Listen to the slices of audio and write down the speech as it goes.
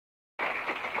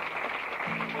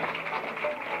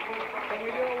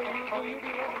Will you be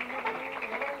loving another man?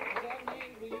 Is that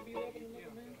name? Will you be loving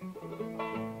another man?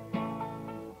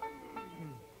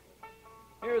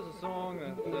 Here's a song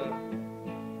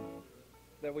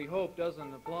that we hope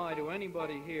doesn't apply to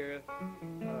anybody here. It's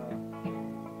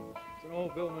an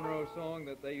old Bill Monroe song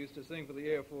that they used to sing for the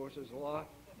Air Forces a lot,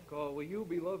 called Will You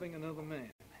Be Loving Another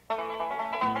Man?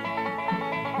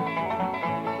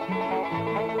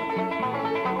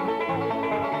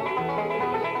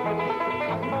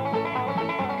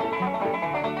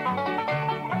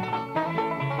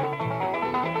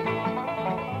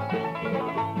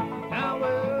 Now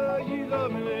will you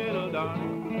love me, little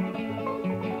darling,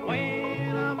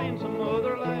 when I'm in some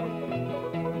other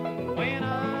land? When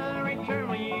I return,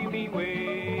 will you be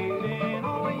waiting,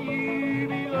 or will you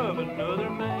be loving another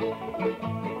man?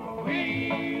 Will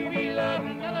you be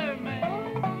loving another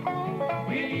man?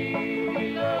 Will you be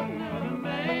loving another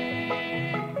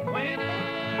man? When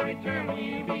I return, will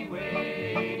you be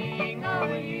waiting, or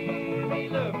will you be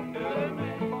loving another man?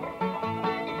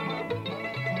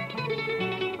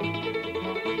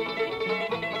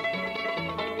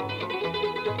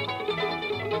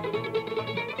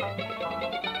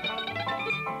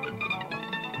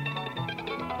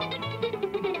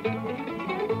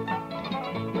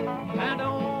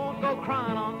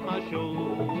 Crying on my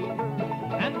shoulder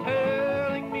and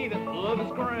telling me that love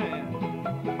is grand.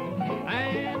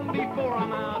 And before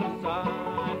I'm out of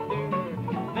sight, dear,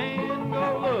 then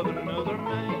go love another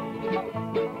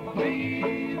man. Will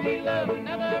you be loving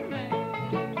another man?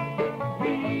 Will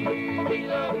you be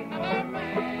loving another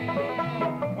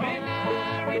man? When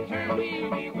I return, will you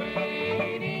be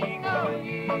waiting? Or will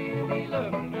you be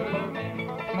loving another man?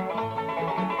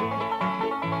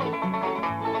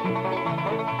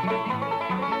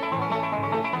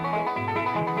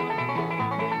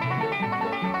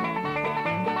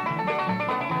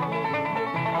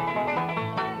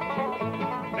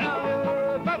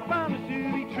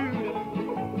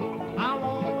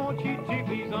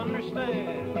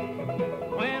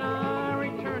 When I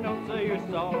return, don't say you're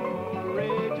sorry.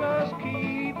 Just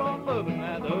keep on loving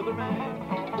that other man.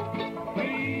 Will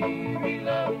you be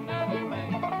loving another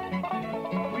man?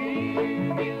 Will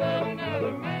you be loving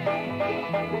another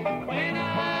man? When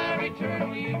I return,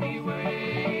 will you be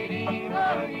waiting?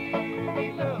 Or will you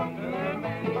be loving another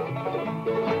man?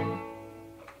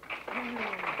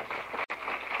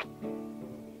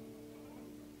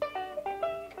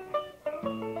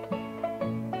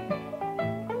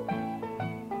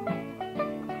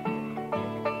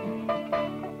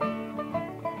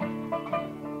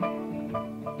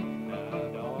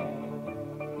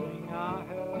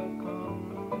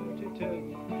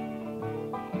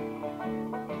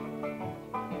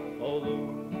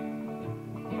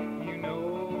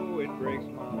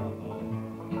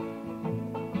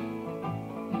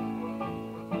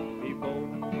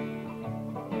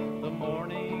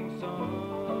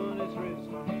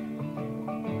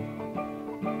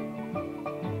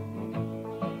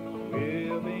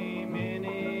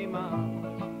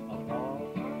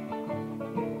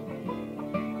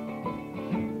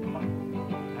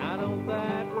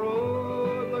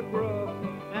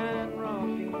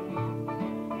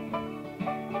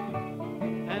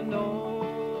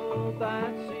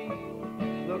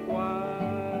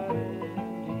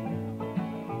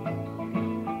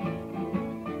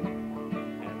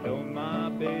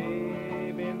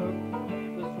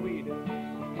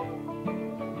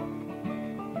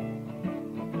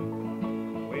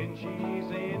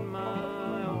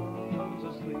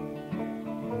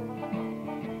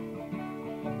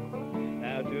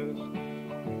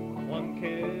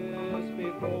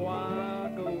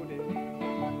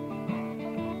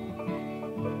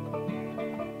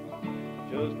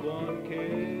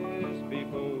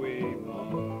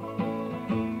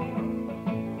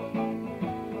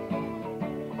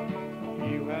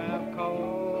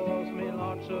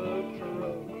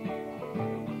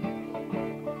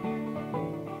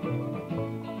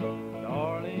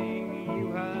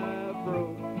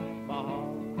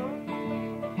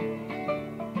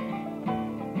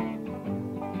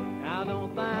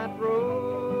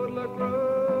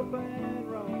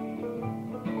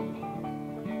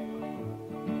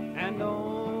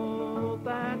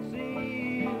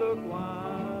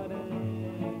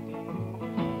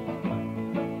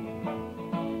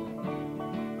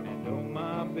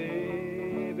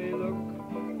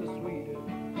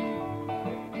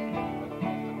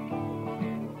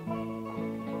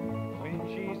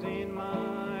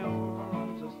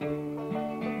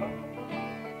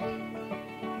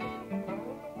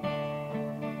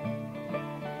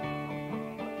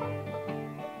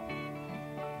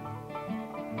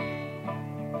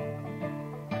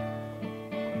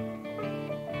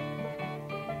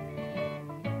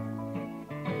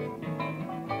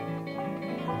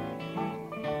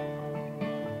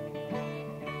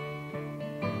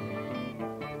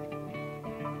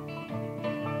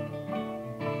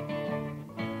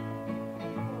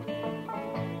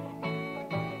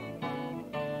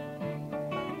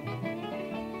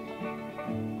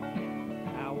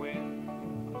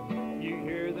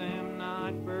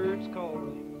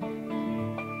 darling,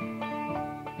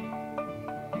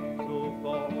 so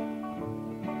far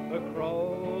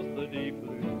across the deep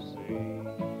blue sea.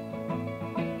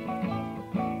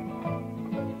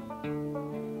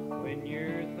 When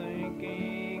you're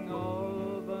thinking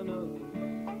of another,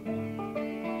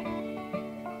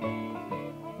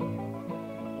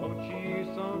 won't you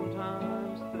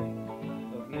sometimes think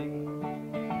of me?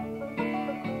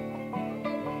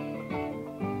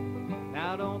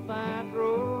 Now don't that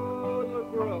road look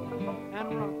rough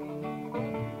and rocky?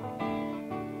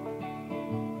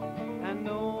 And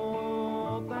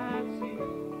don't that sea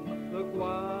look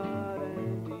wide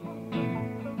and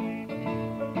deep?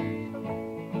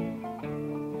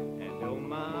 And oh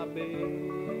my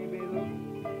baby look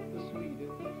the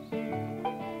sweetest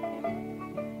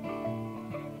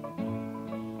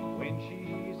when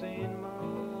she's in my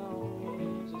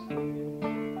arms asleep.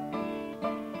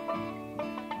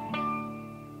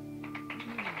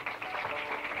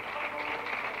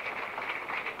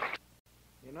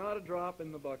 You're not a drop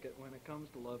in the bucket when it comes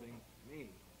to loving me.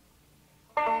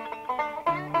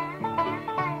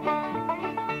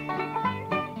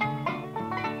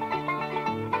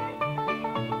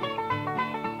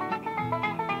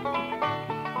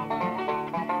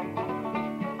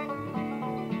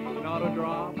 You're not a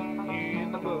drop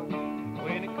in the bucket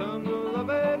when it comes to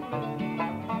loving me.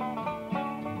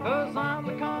 'Cause I'm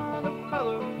the kind of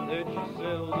fella that you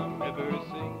seldom ever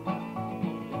see.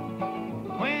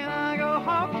 When I go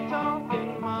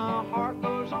honky-tonkin', my heart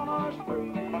goes on a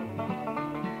spree.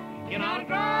 You're not a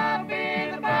drop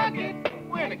in the bucket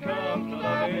when it comes to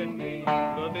loving me.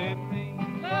 Loving me,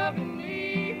 loving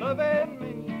me, loving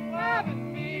me,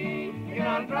 loving me. You're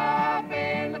not a drop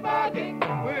in the bucket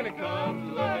when it comes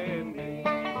to loving me.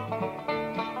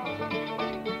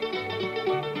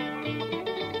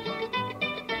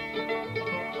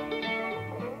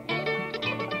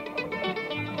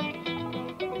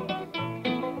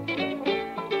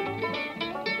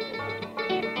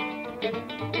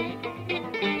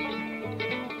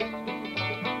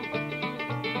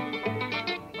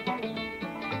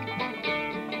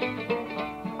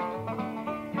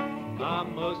 I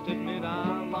must admit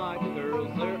I like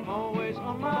girls, they're always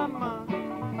on my mind.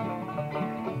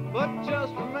 But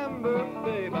just remember,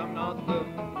 babe, I'm not the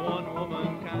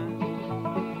one-woman kind.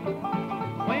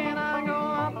 When I go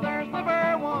out, there's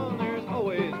never one, there's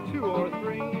always two or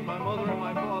three. My mother and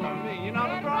my father and me. You're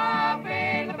not a drop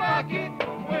in the bucket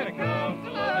when it comes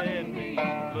to loving me.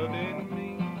 Loving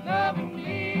me, loving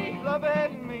me,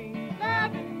 loving me,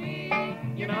 loving me.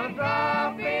 You're not a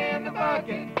drop in the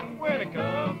bucket when it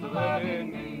comes to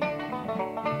loving me.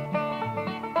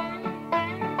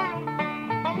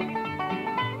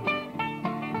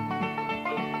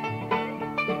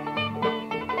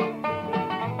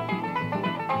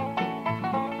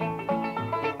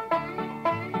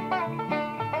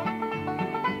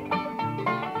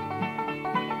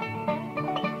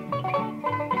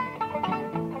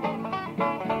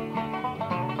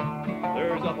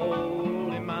 There's a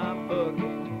hole in my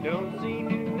bucket, don't seem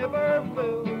to never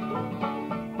fill.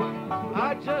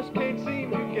 I just can't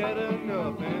seem to get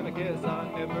enough, and I guess I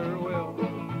never will.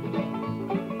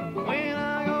 When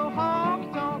I go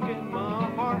honky-tonkin', my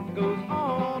heart goes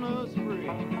on a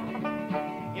spree.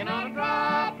 You're not a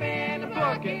drop in the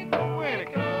bucket when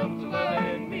it comes to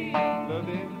loving me.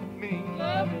 Loving me,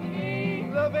 loving me,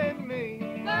 loving me,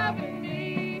 loving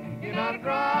me. You're not a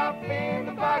drop in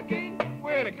the bucket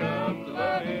when it comes to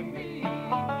loving me.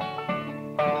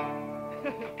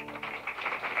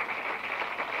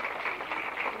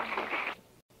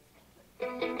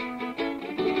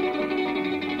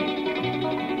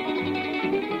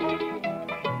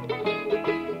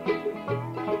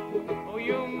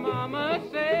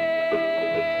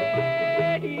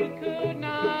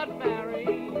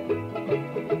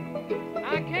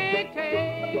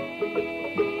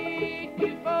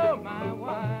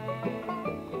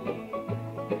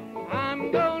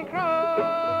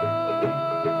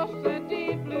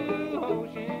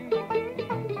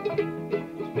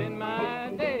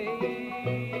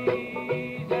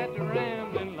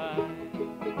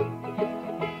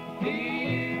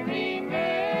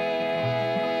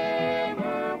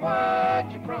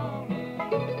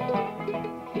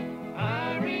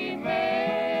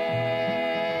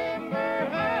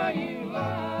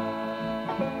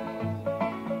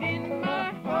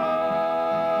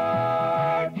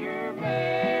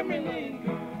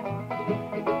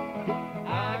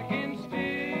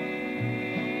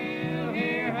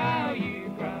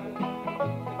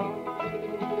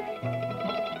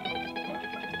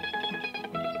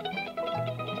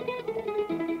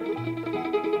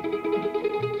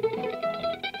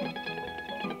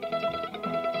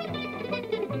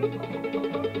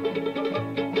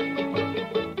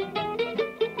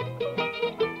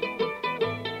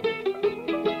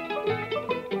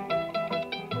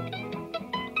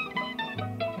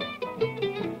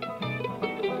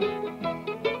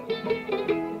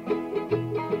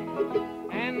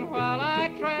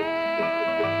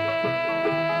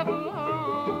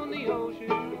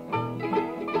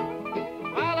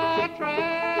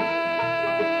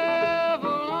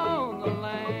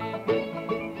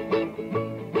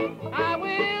 I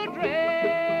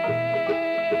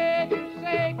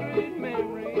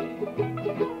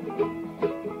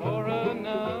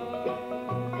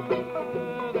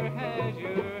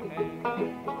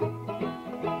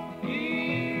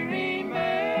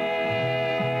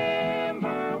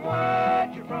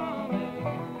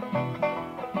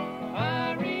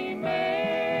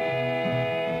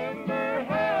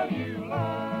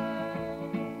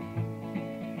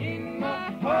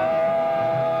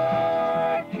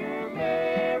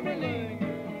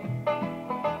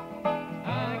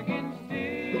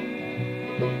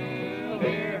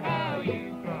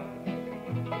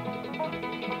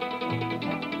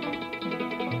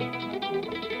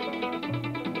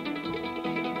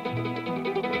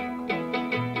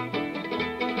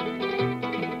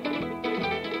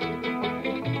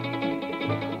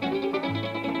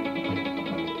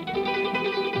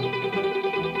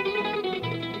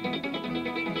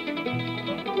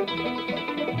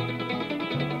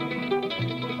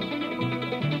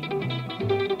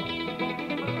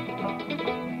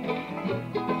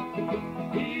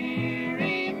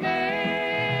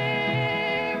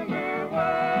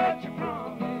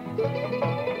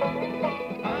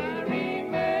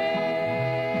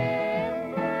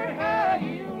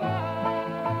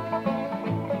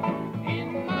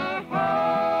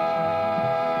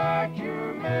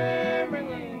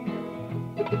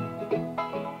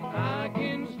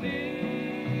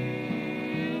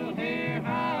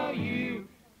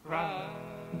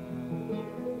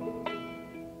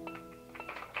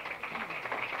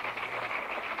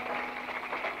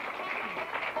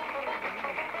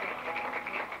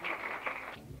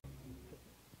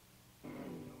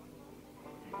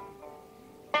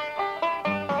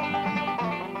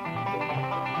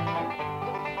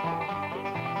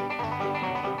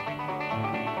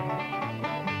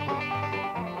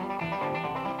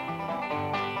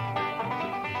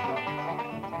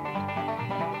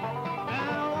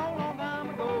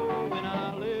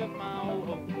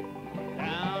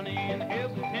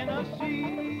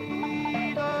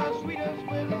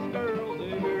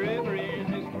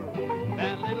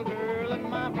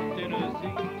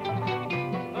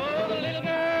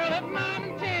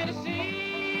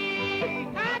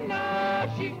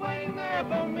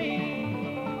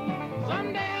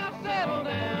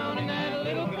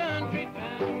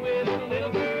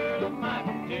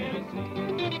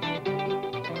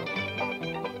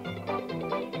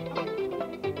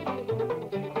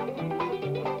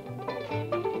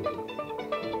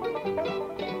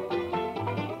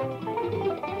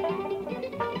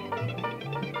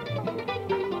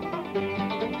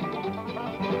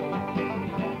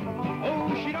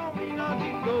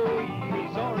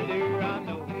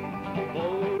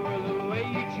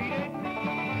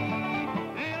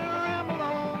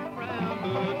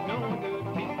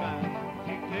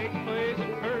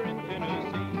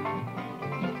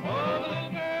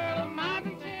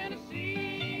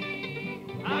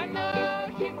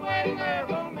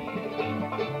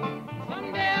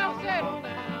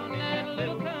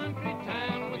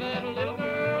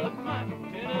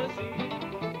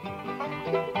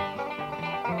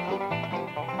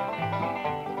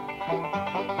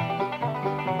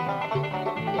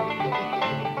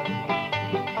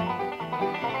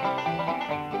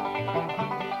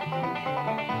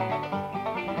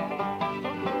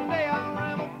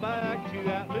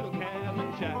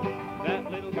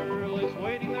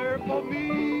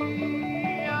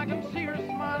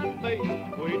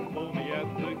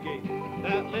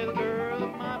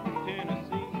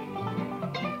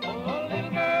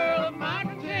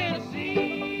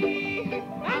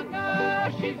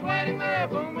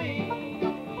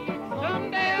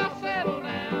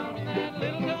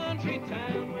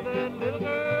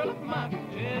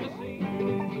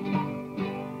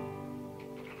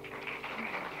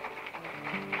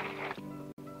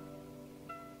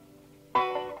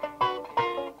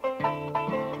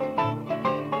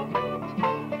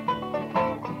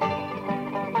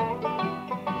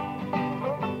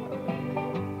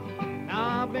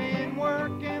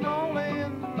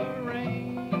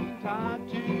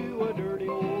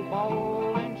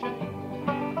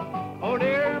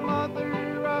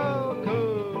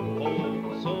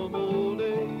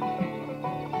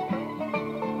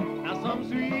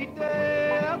sweet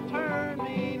day they'll turn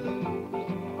me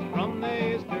loose from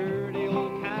this dirty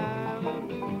old cabin.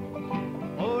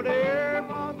 Oh, dear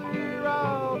mother,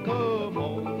 I'll come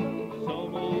home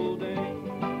some old day.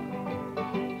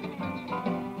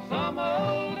 Some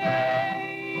old day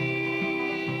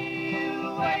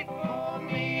you'll wait for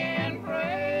me and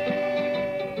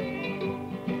pray.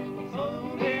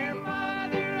 So, dear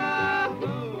mother, I'll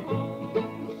come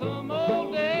home some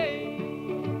old day.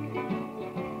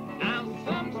 Now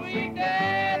some sweet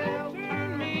day they'll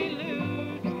turn me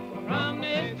loose from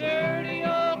this dirty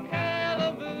old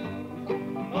calaboose.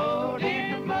 Oh,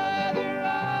 dear mother,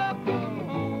 I'll come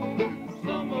home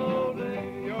some old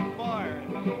day. You're fired.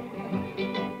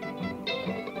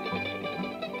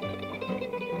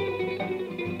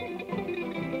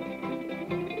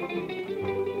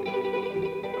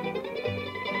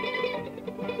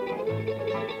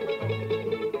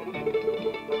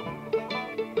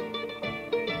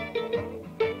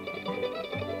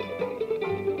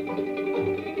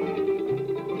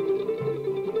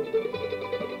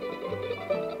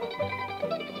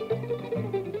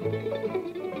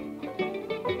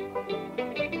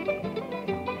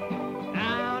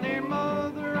 Now, dear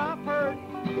mother, I've hurt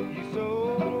you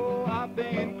so. I've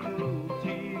been cruel to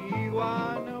you,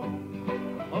 I know.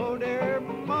 Oh, dear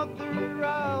mother,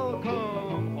 I'll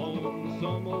come home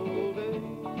some old day.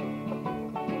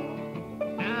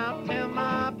 Now tell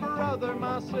my brother,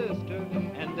 my sister,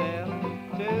 and they'll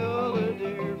tell the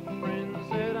dear friends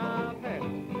that I've had.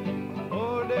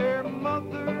 Oh, dear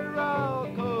mother, I'll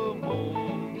come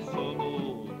home some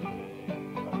old day.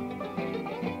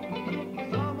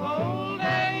 Some old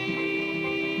day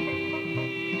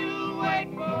you'll wait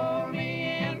for me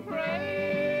and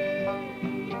pray.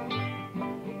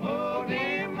 Oh,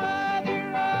 dear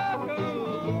mother, I'll come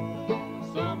home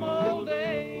some old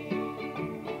day.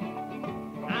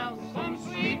 Now some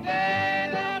sweet day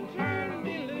they'll turn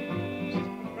me loose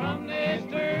from this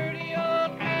dirty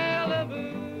old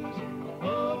calaboose.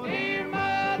 Oh, dear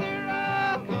mother,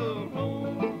 I'll come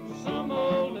home some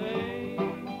old day.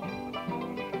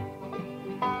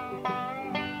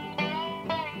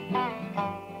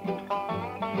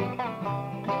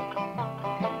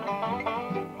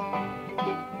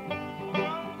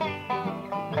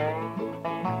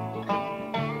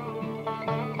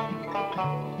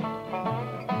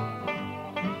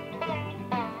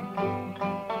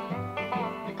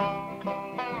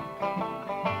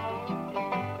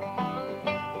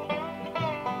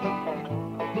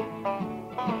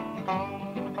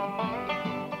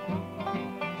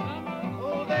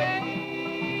 Oh, they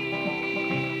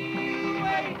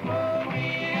wait for me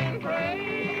and pray.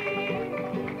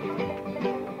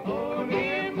 Oh,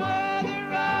 dear mother,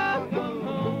 I'll come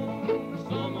home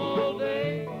some old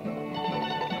day.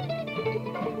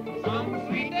 Some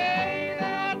sweet day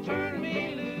they'll turn me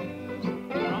loose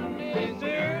from this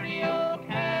dirty old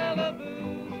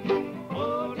calaboose.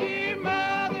 Oh, dear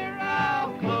mother,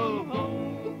 I'll come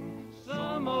home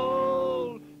some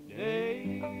old day.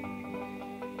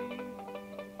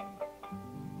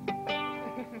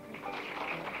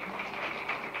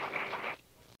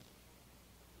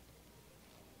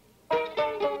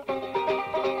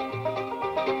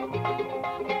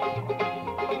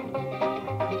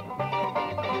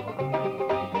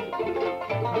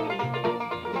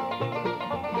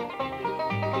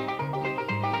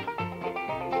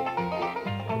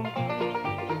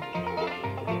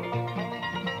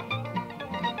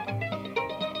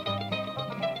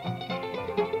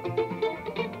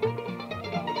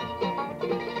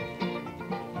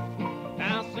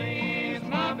 Now since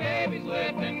my baby's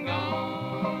left and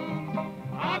gone,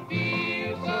 I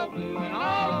feel so blue and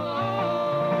all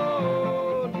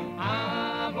alone.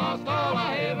 I've lost all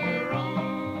I ever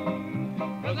owned,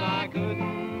 'cause I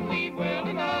couldn't leave well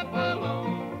enough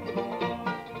alone.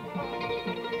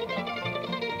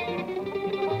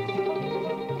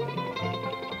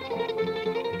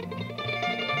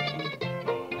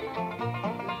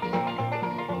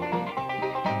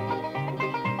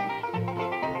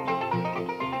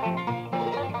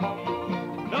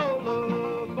 No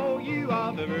love for you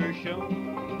I've ever shown.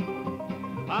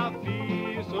 I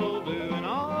feel so blue and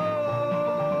all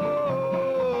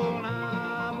alone.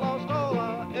 I've lost all I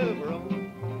ever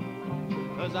owned,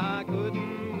 'cause I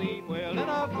couldn't leave well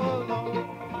enough alone.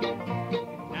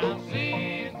 Now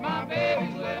since my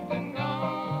baby's left and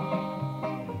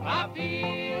gone, I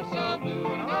feel so blue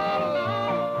and all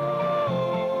alone.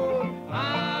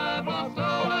 I've lost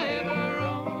all I ever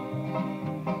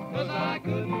owned, 'cause I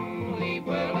couldn't leave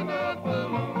well enough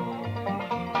alone.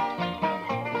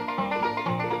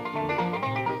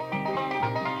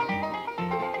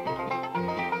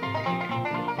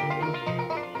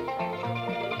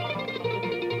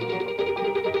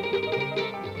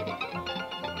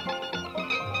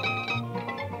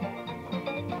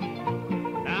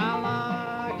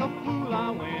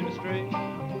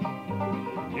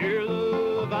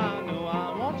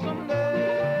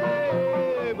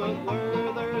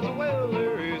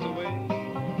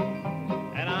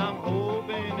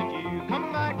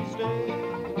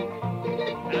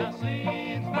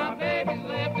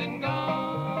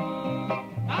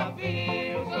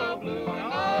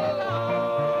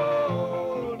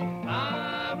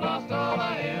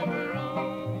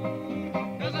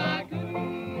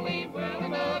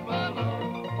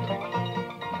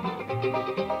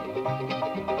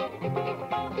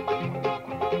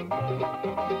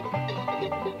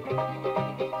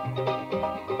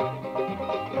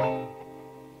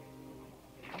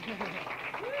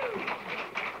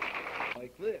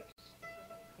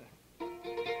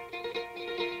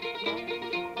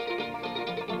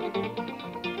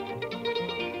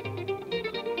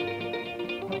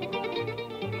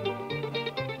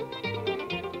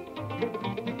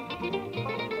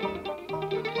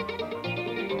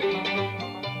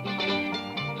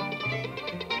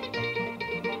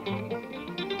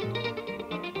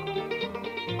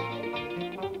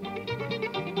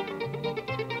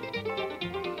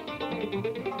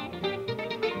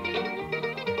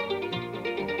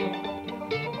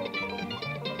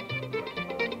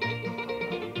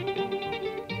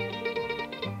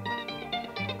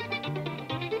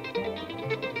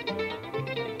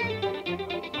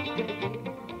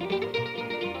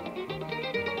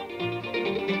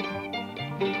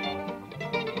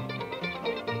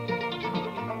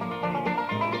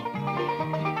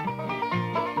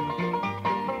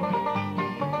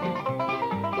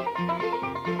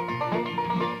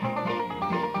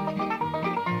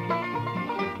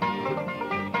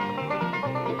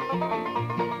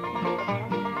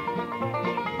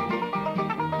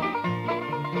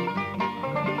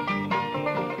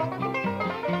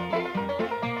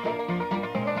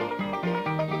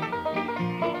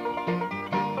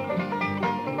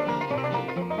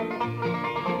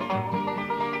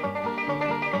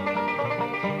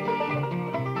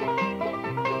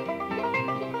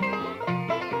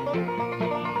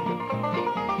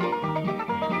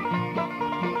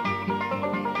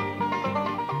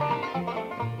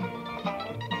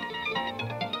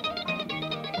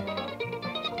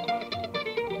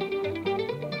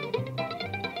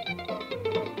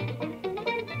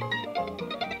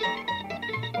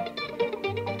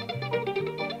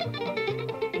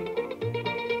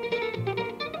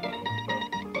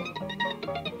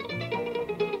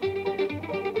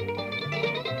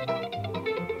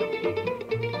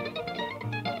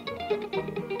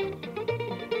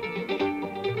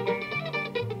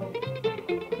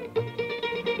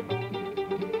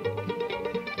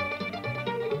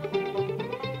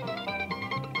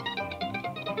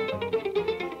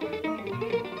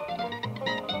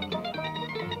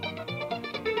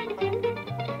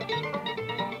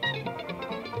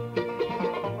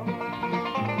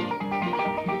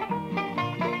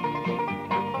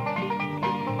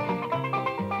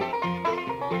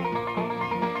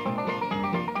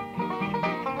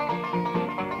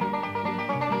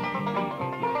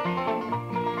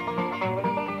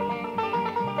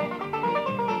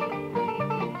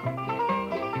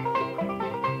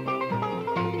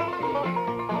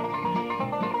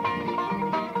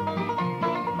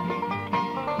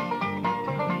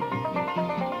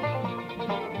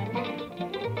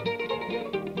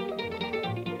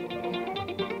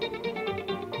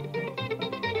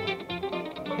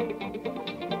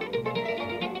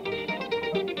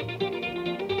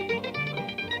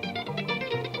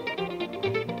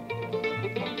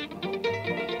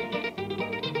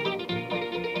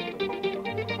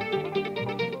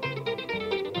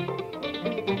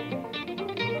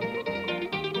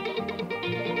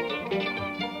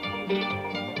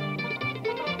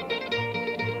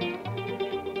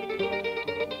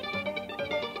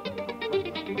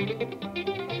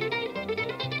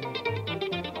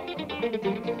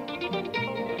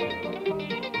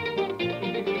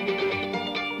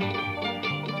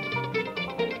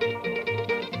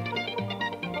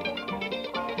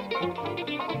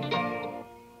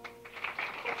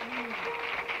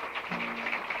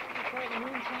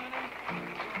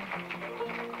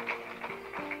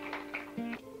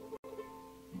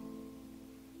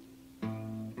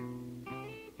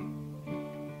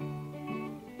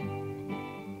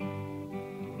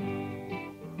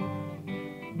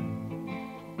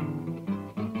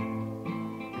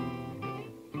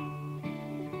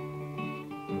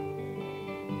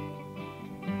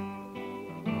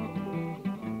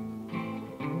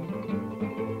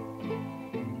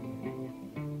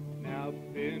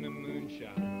 I've been a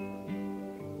moonshiner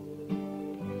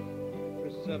for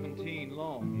 17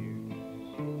 long years,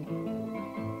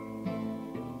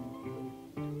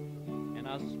 and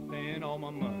I spent all my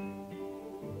money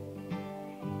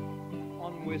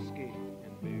on whiskey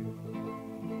and beer.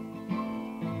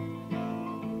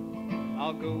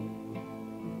 I'll go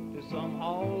to some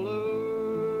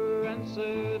holler and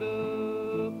set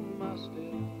up my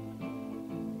still,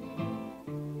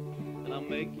 and I'll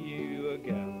make you a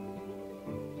gal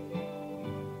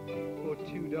for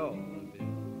 $2 bill.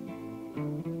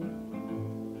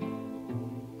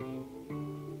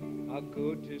 I'll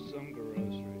go to some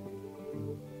grocery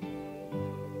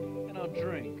and I'll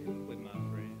drink with my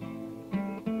friends.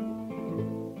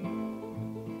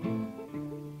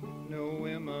 No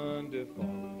women to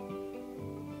fall,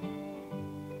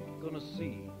 gonna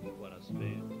see what I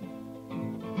spend.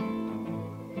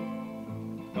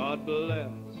 God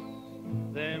bless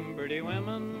them pretty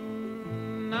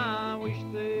women, I wish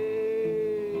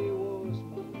they was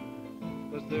mine,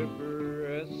 'cause their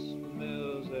breath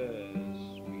smells as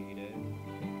sweet as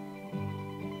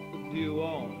the dew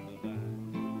on the vine.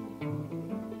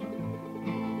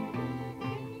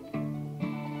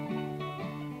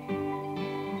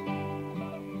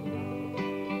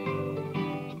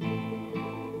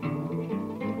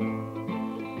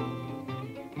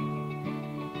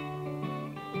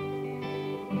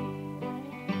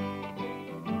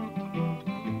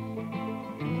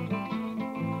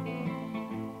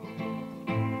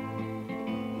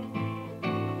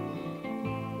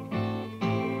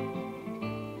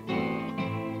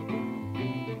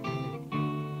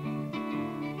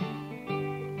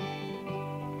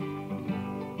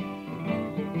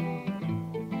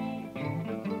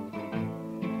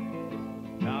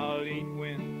 I'll eat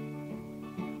when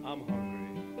I'm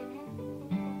hungry,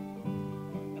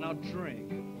 and I'll drink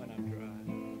when I'm dry.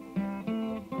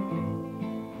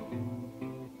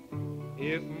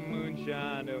 If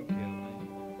moonshine don't kill me,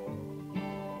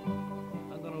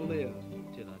 I'm gonna live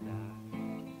till I die.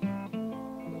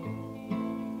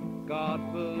 God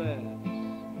bless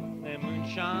them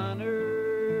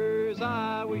moonshiners,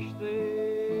 I wish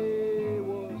they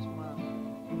was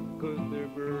mine, 'cause their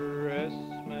breath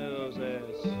smells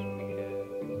as sweet as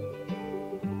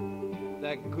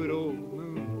that good old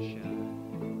moonshine.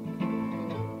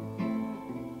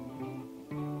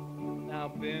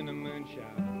 I've been a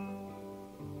moonshiner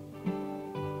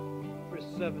for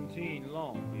 17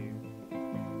 long years,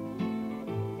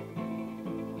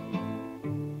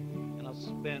 and I've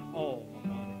spent all my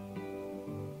money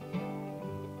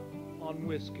on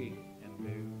whiskey and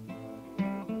beer.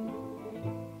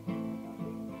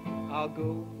 I'll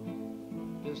go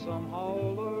to some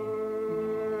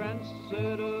holler and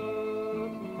set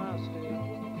up my still,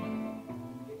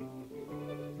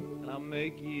 and I'll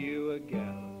make you a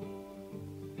gal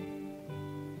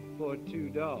for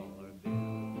 $2 bill.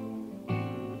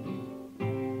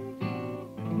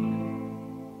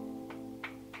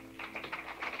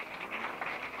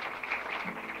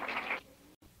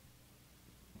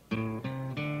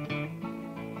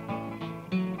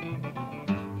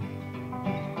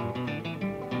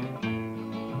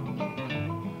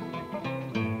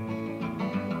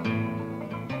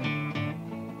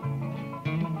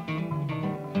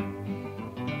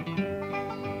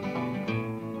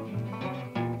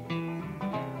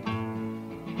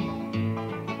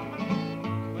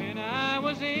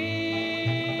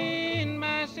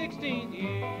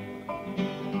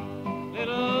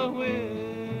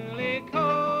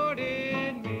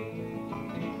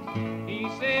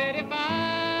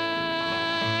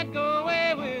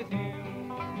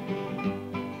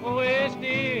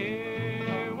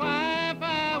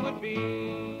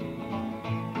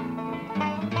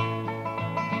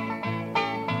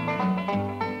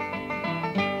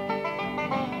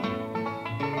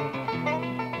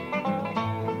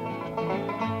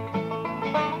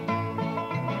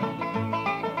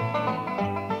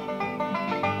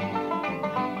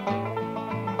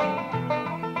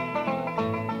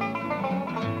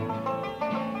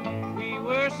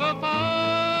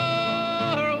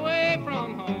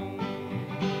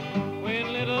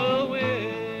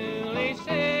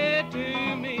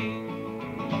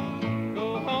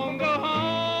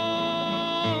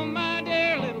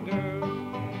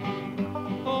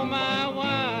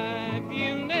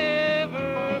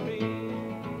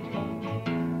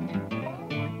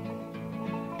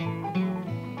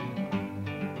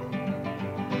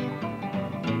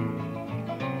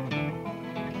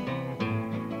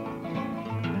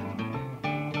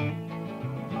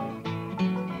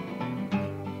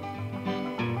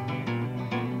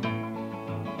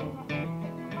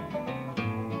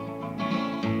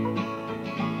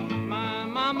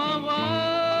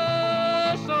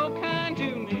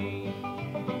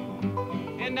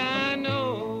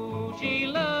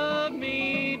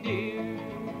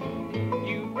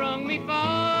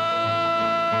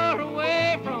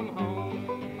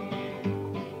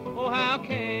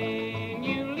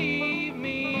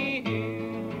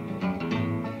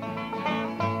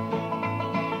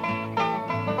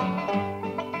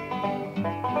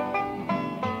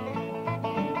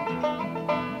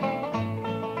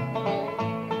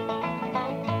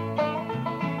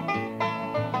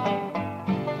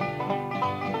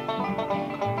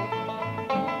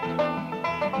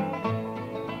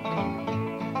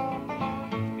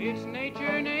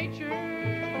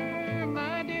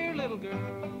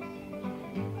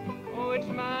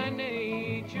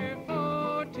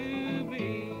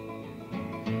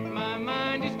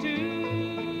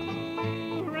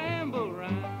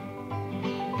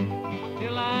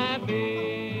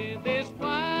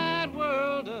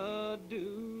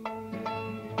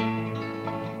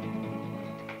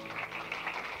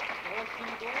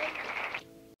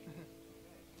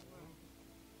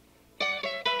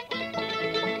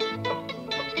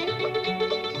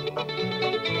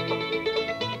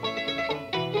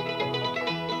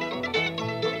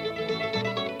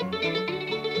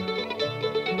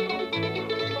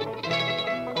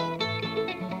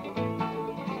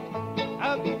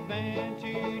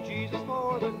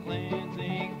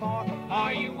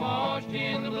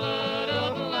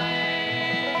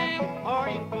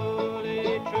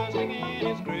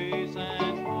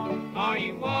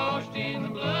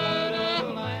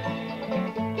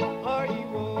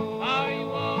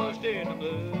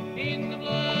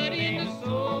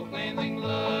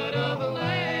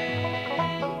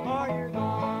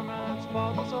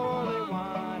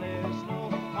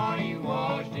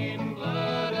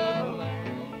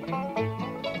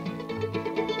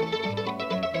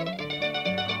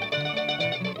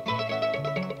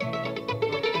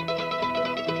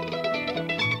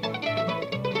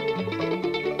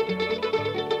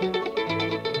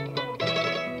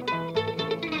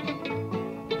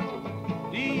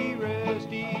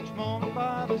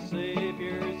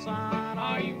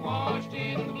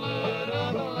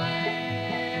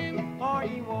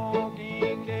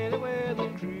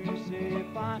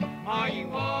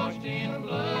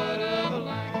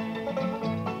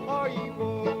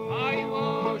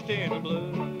 the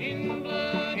blood, in the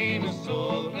blood, in the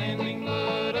soul cleansing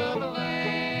blood of the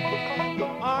Lamb.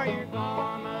 Are your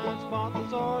garments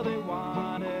spotless, are they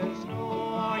white as snow?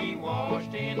 Are you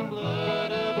washed in the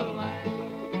blood of the Lamb?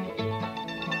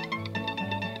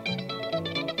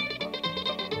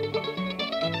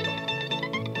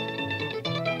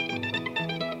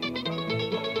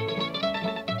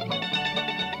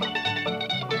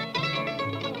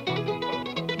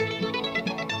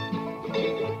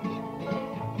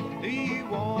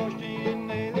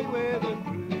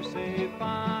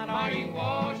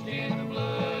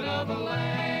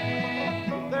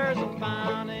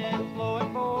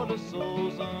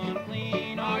 Souls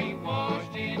unclean, are you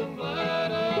washed in the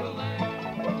blood of the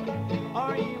Lamb?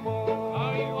 Are you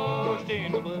washed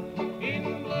in the blood,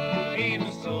 in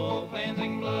the soul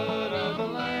cleansing blood of the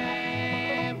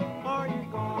Lamb? Are your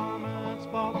garments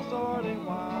spotless, are they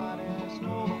white as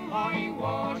snow? Are you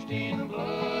washed in the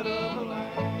blood of the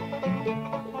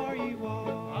Lamb? Are you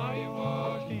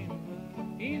washed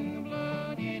in the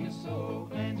blood, in the soul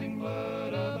cleansing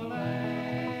blood of the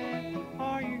Lamb?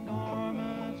 Are your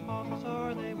garments spotless,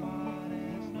 are they white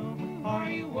as snow? Are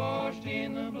you washed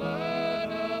in the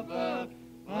blood of the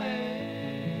Lamb?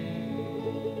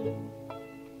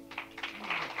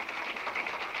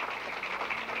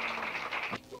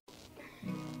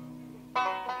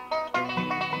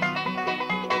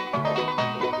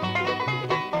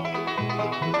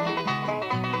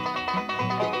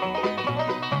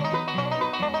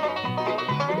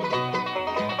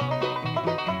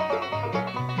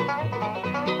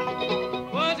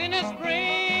 Was in the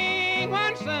spring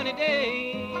one sunny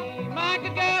day, my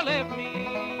good girl left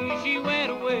me, she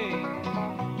went away.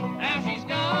 Now she's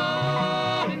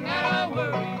gone and not a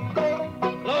worry,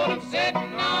 Lord, I'm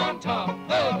sitting on top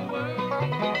of the world.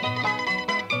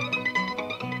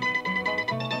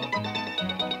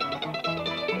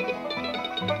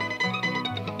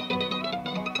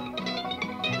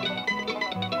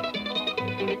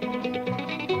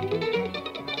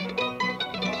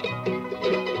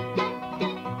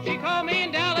 She called me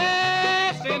in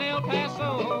Dallas, in El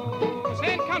Paso,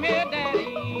 said, come here,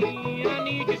 Daddy, I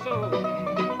need you so.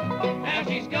 Now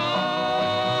she's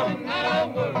gone and not a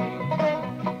worry,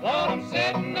 Lord, I'm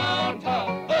sitting on top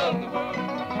of the world.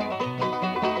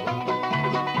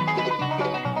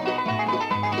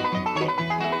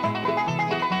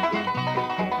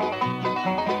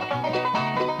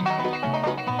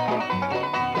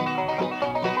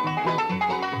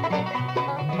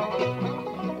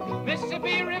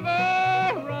 Mississippi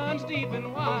River runs deep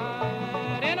and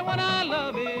wide, and the one I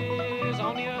love is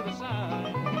on the other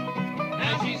side.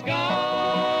 Now she's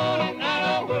gone and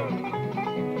not a worry,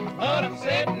 but I'm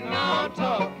sitting on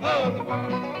top of the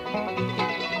world.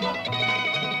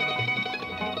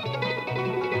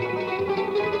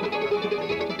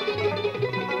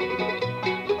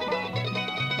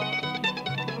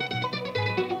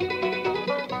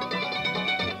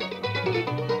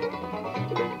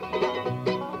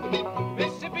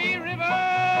 Mississippi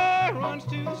River runs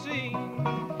to the sea.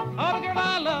 Oh, the girl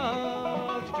I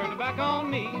love, she turned her back on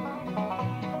me.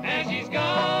 And she's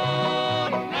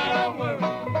gone, not a worry,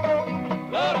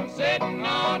 but I'm sitting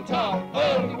on top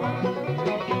of the world.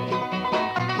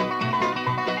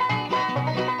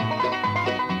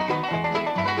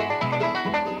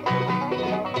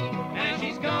 And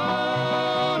she's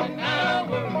gone, and not a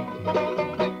worry,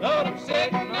 but I'm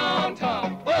sitting on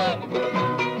top of the world.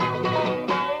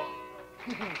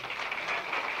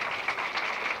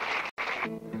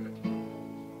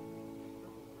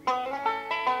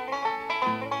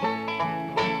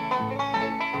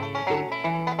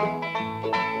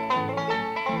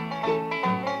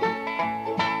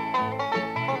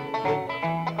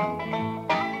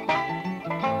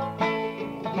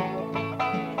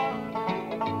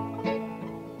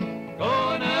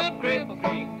 Going up Cripple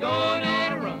Creek, going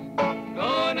at a run,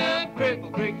 going up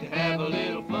Cripple Creek to have a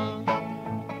little fun.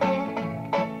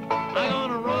 I'm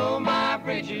gonna roll my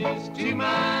britches to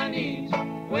my knees,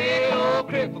 way old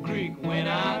Cripple Creek when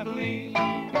I believe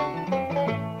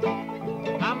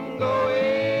I'm going,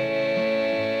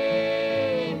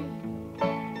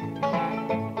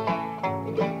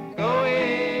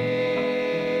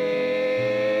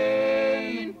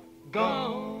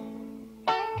 gone.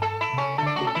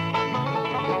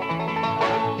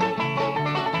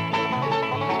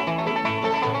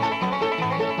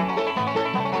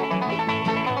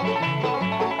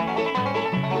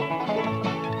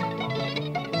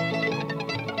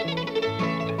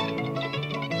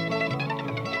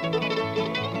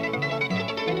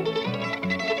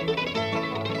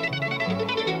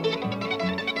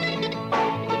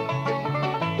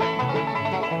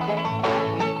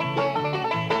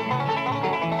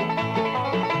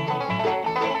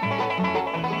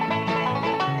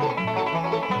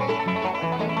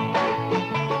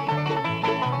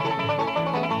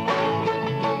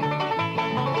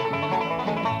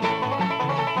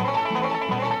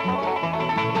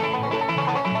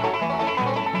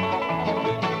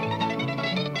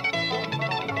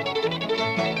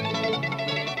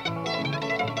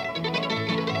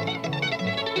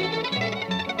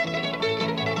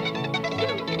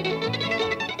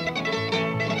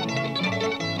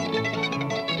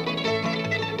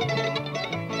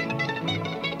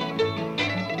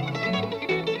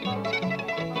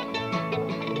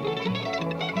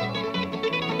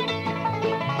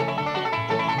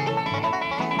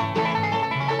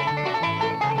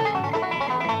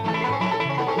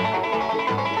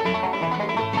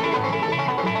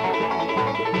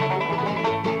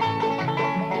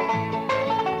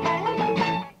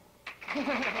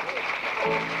 Can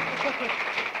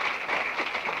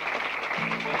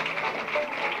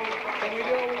we do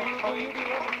it? Will you be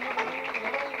loving another man?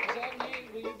 Is that an age?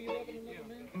 Will you be loving another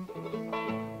man?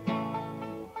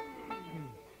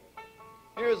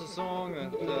 Here's a song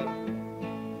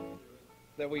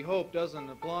that we hope doesn't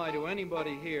apply to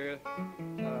anybody here.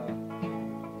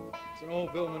 It's an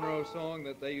old Bill Monroe song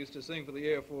that they used to sing for the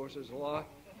Air Forces a lot,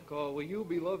 called Will You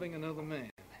Be Loving Another Man?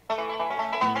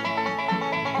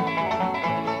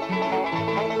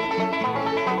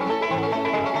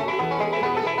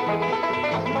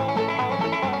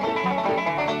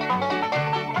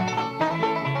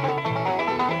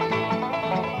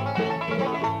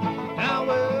 Now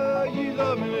will you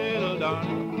love me, little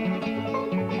darling,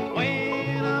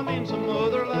 when I'm in some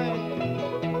other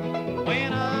land?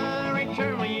 When I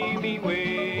return, will you be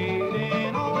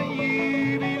waiting, or will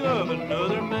you be loving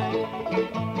another man?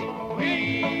 Will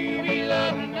you be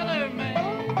loving another man?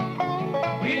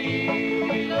 Will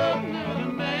you be loving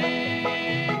another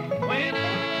man? When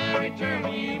I return,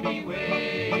 will you be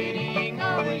waiting,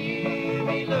 or will you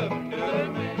be loving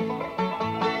another man?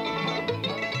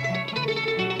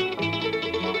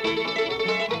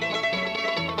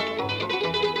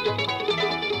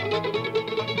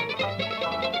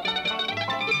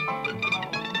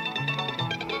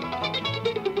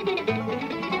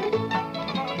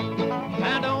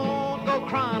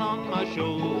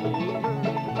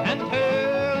 And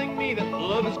telling me that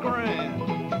love is grand,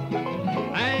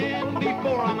 and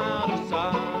before I'm out of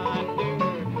sight, dear,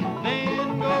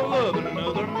 then go loving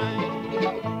another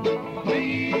man. Will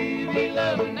you be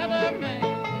loving another man?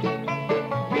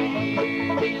 Will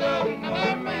you be loving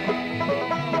another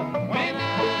man? When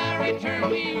I return,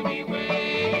 will you be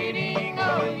waiting,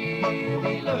 or will you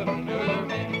be loving another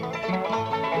man?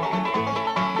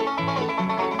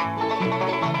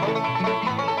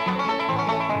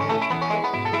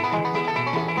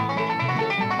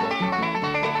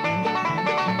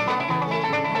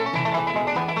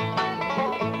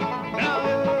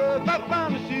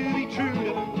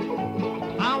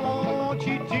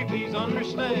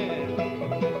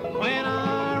 When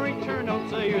I return, don't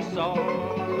say you're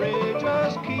sorry,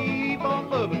 just keep on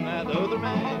loving that other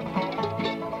man.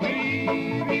 Will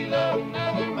you be loving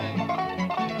another man?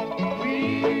 Will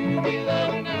you be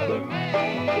loving another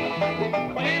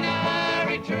man? When I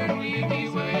return, will you be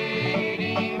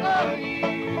waiting, or will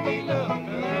you be loving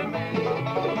another man?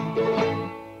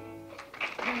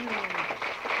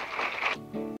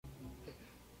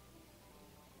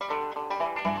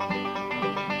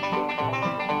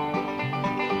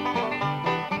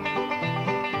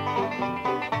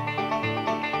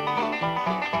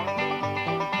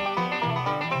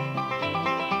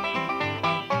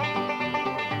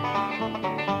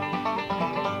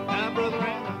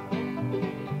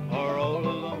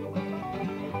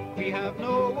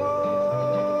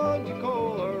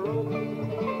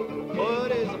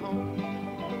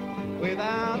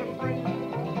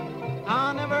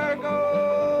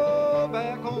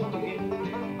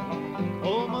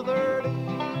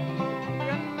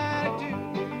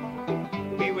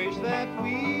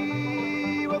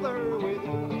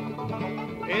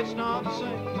 It's not the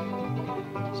same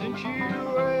since you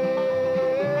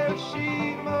were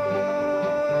she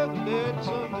mother dead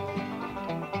someday.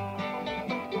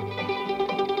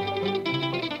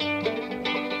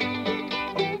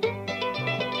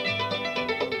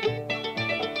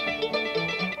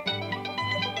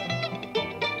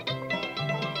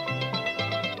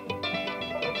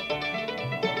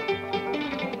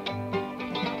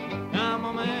 Now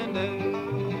my man dead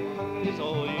is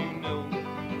all you know.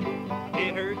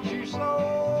 It hurts you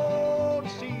so to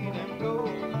see them go.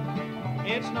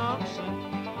 It's not the same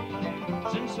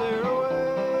since they're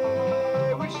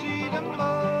away. We see them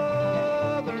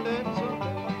mother dead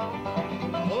someday.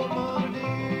 Oh, mother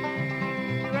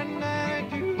dear, and Nanny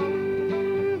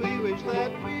too. We wish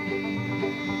that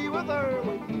we were there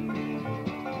with you.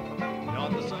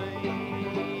 Not the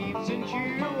same since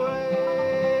you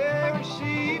away. We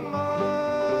see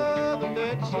mother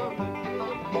dead someday.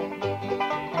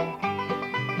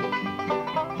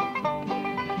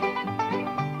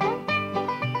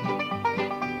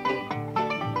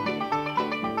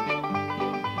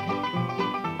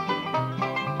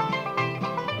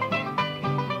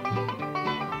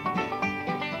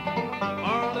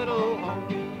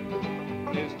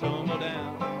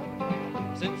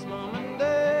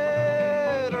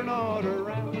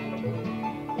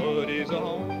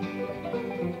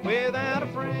 Without a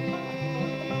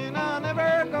friend, I'll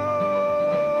never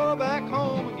go back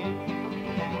home again.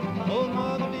 Oh,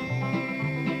 mother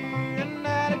dear, and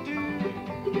daddy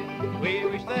too, we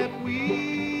wish that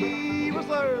we was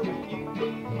there with you.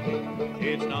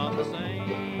 It's not the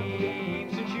same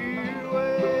since you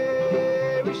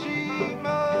away. We see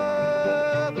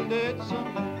mother dead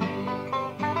someday.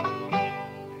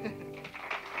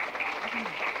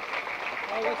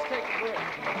 Oh, let's take a break.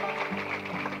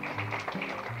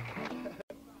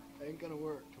 Ain't gonna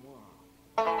work tomorrow.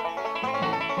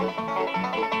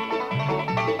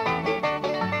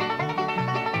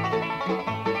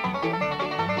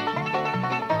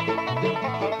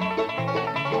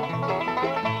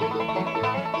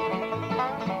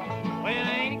 Well,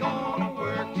 I ain't gonna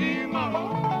work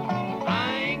tomorrow. I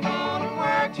ain't gonna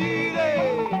work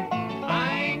today.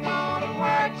 I ain't gonna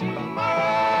work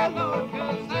tomorrow, Lord,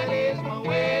 'cause that is my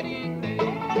wedding day.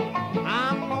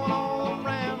 I'm going all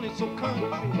around this old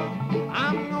country.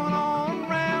 I'm going all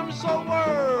around this old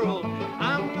world.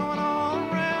 I'm going all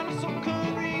around this old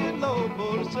country and Lord,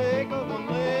 for the sake of one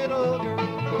little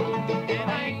girl.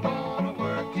 And I ain't gonna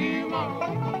work tomorrow.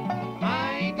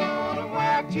 I ain't gonna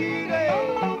work today.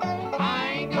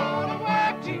 I ain't gonna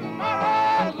work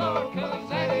tomorrow, Lord, 'cause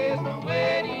that is my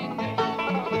wedding day.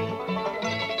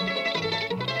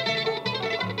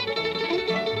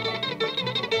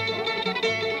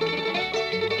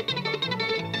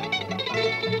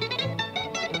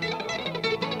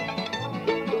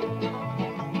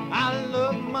 I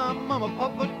love my mama,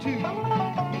 papa too.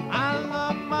 I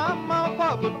love my mama,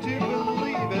 papa too,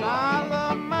 believe it. I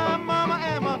love my mama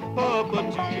and my papa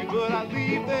too, but I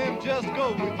leave them, just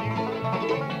go with you.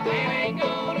 They ain't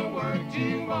gonna work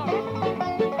tomorrow.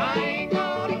 I ain't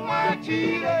gonna work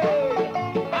today.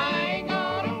 I ain't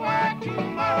gonna work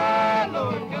tomorrow,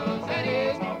 Lord, 'cause that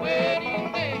is my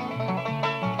wedding day.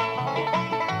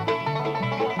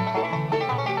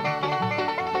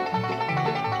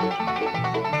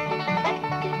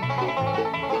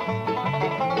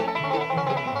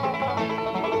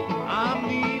 I'm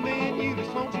leaving you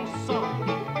this lonesome song.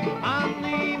 I'm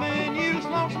leaving you this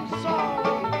lonesome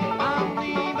song. I'm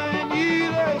leaving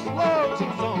you this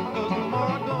lonesome song, 'cause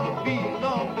tomorrow's gonna be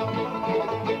long gone.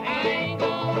 I ain't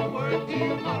gonna work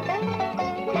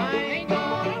tomorrow. I ain't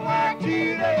gonna work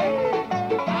today.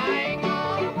 I ain't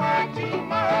gonna work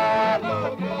tomorrow,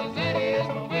 Lord, 'cause that is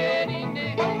my wedding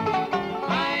day.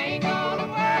 I ain't gonna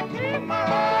work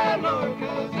tomorrow, Lord,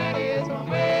 'cause that is my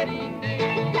wedding day.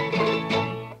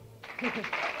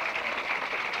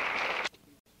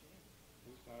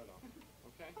 We started off.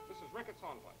 Okay? This is Rickett's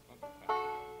Hornpipe.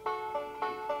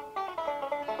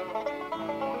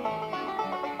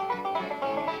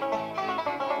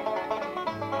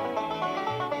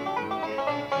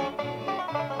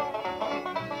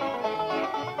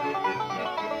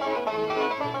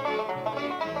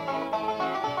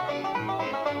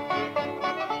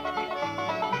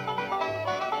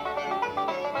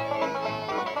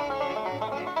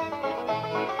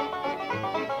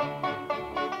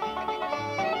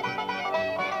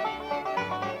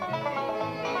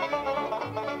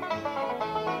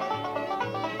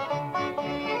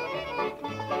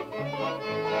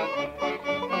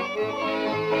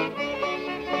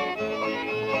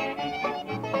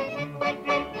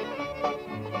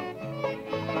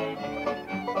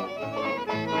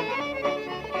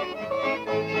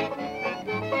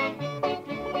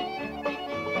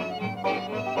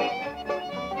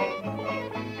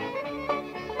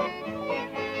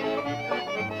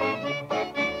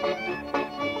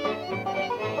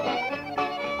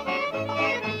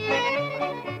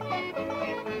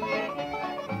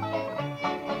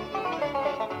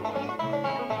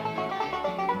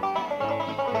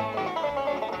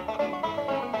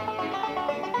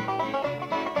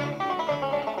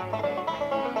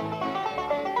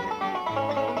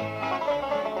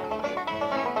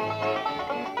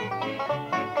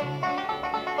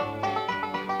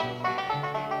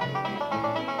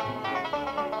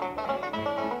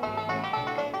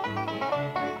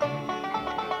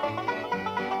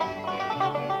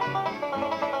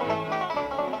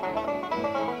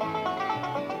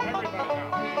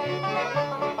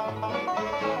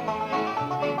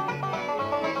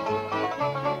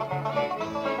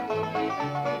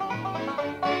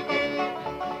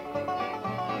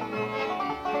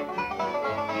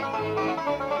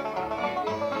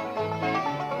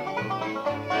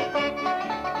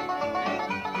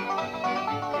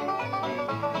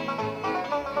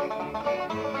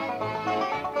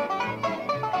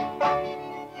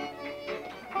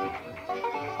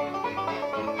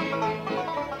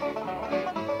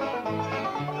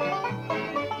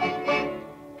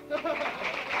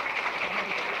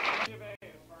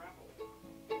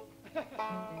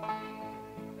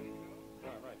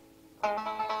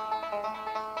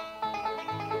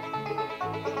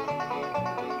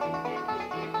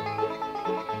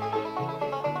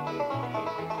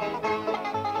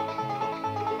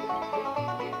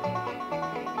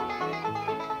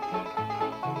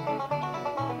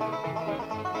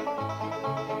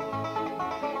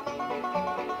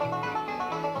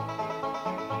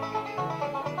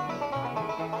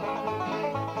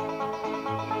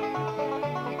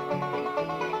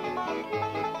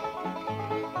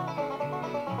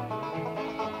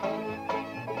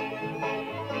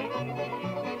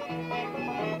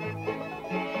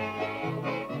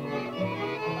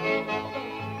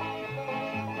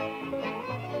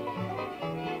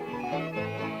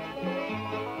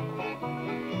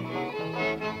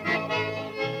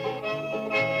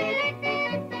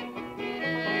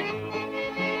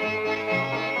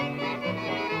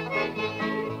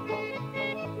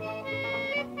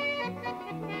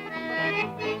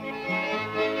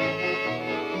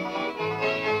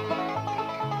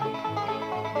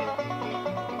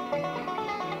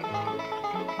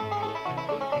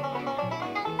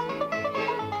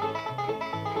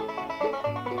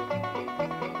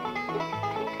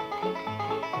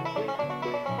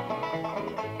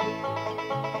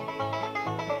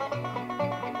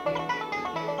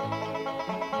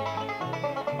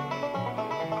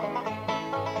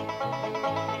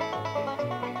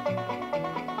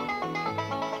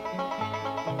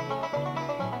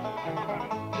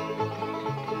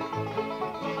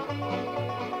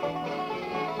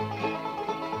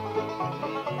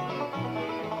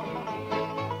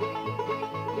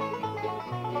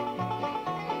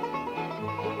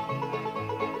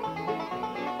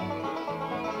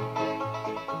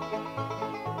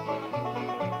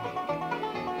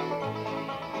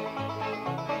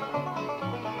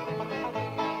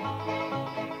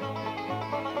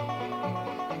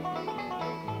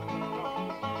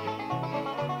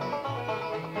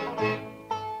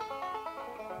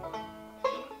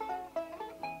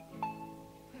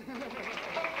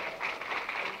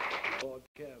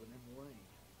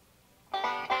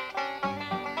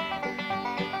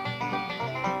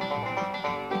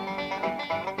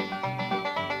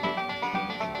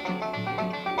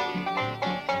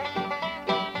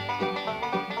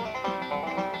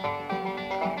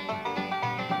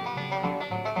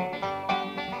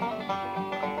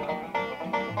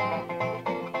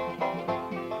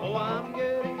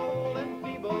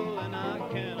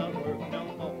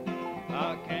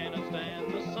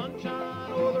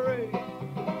 down over the ray.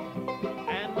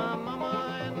 And my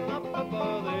mama and my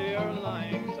papa, they are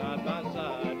lying side by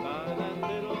side by that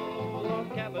little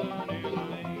log cabin in the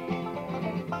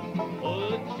lane. Oh,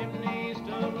 the chimneys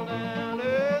tumble down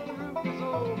and the roof is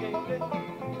all gaped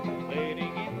in,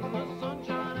 waiting in the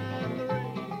sunshine and the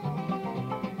rain.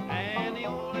 And the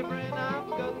only friend I've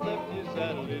got left is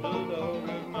that little dog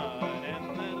of mine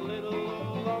and that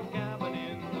little log cabin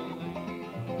in the lane.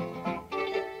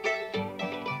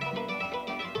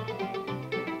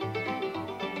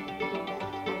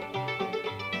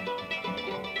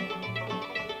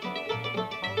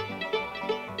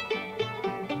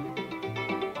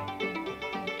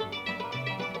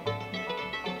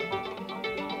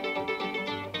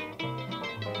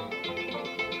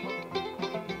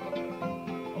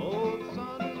 Oh, the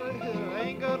sun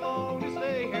ain't got long to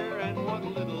stay here, and what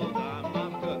little time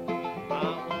I've got, I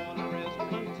wanna rest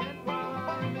content while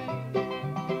I remain,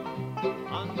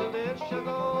 until this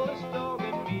sugar, this dog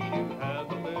and me do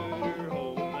have a better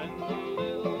home than the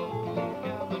little old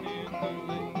cabin in the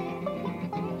lane.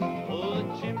 Oh, the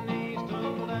chimneys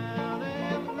tumble down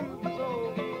and the roof is all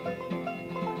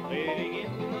gaping, waiting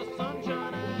in the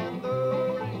sunshine and the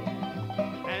rain.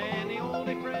 And the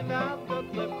only friend I've got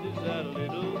left is that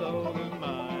little dog of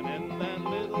mine and that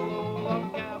little old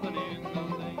log cabin in the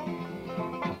lane.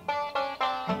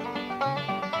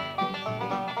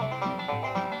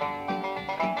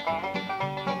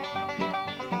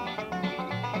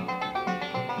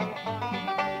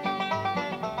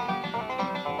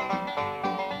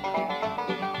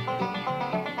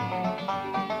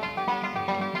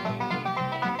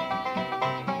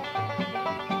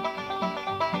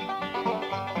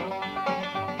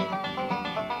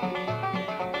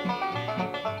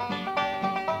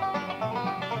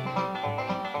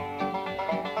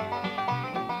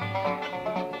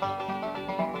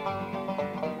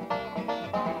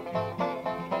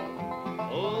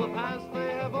 Oh, the paths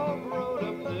they have all grown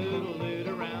up little lit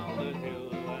around the hill,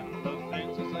 and the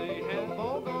fences they have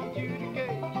all gone to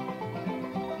decay,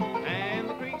 and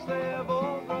the creeks they have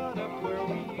all dried up where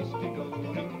we used to go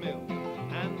to mill,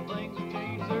 and things have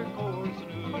changed their course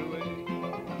another way.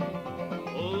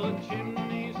 Oh, the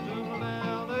chimneys tumble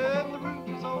down and the roof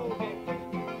is all gaping,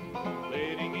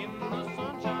 waiting in the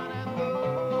sunshine and the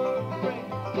rain,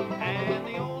 and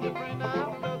the only friend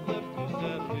I've got left is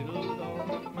that little dog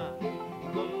of mine,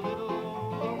 the little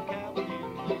old cabin in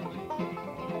the lane.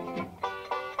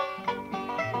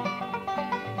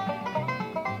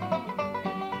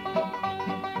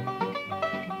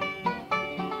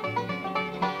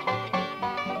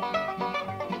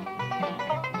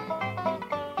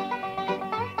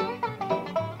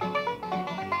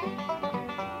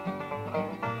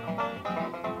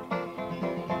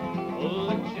 Oh,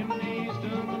 the chimneys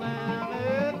tumble down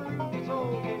and the roof is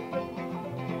all gaping,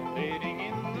 waiting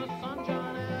in the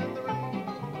sunshine and the rain.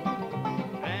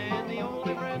 And the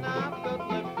only friend I've got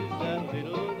left is that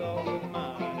little dog of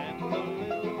mine and the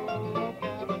little log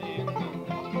cabin in the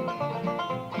lane.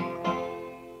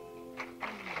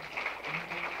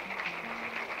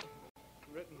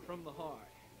 Written from the heart.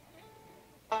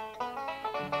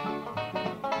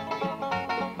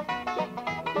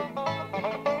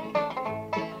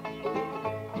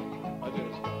 I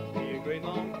just got me a great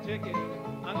long ticket.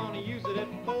 I'm gonna use it at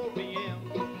 4 p.m.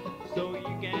 so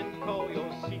you can call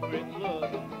your secret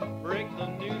love, break the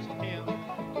news to him.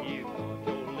 You want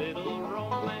your little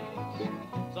romance,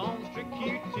 it's on strict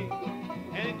QT.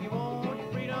 And if you want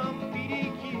your freedom,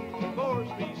 PDQ, divorce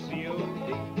me, COD,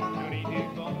 22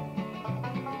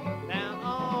 down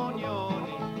on your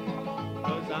knee,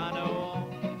 'cause I know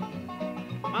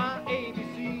all my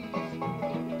ABCs.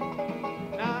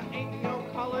 I ain't no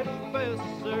college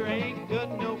professor, ain't got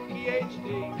no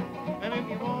PhD. And if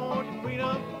you want your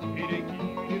freedom,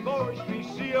 PDQ, divorce me,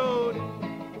 COD.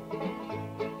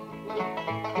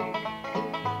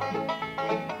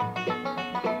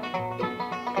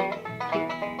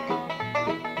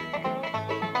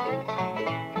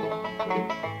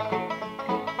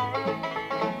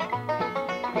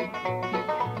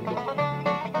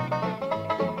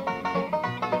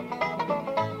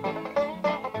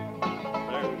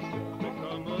 There's gonna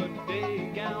come a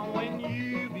day, gal, when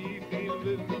you be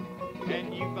feeling blue, and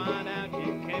you find out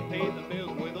you can't pay the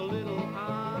bills with a little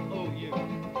IOU.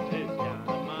 It's time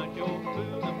to mind your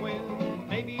fooling with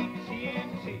maybe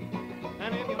TNT.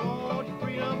 And if you want your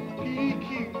freedom,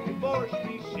 PQ, divorce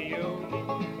me, COD.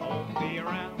 Won't be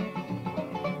around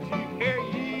to hear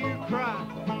you cry.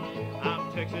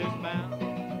 I'm Texas bound,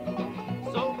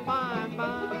 so fine,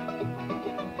 fine.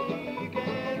 You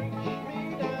can reach me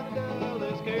down to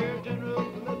Dallas, Care General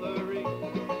Delivery.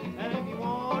 And if you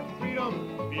want freedom,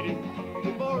 beat it,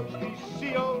 divorce me,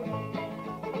 C-O-D.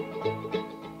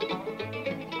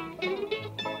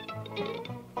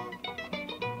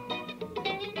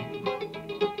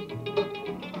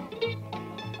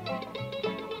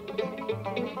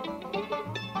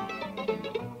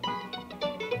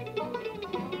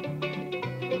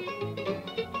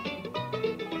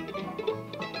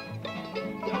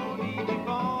 Don't even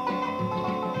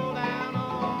fall down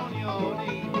on your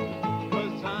knees,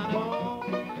 'cause I know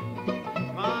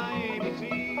my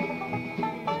ABCs.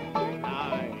 I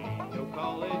ain't no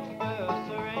college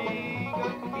professor, ain't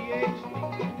got PhD.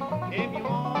 If you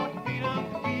want to beat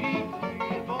up Petey,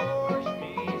 divorce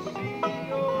me,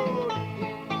 C-O-D.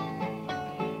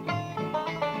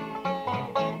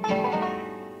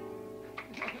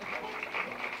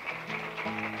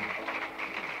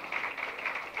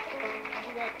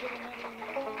 You got fiddle metal in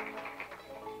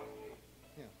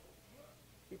there?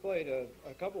 We played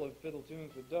a couple of fiddle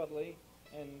tunes with Dudley,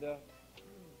 and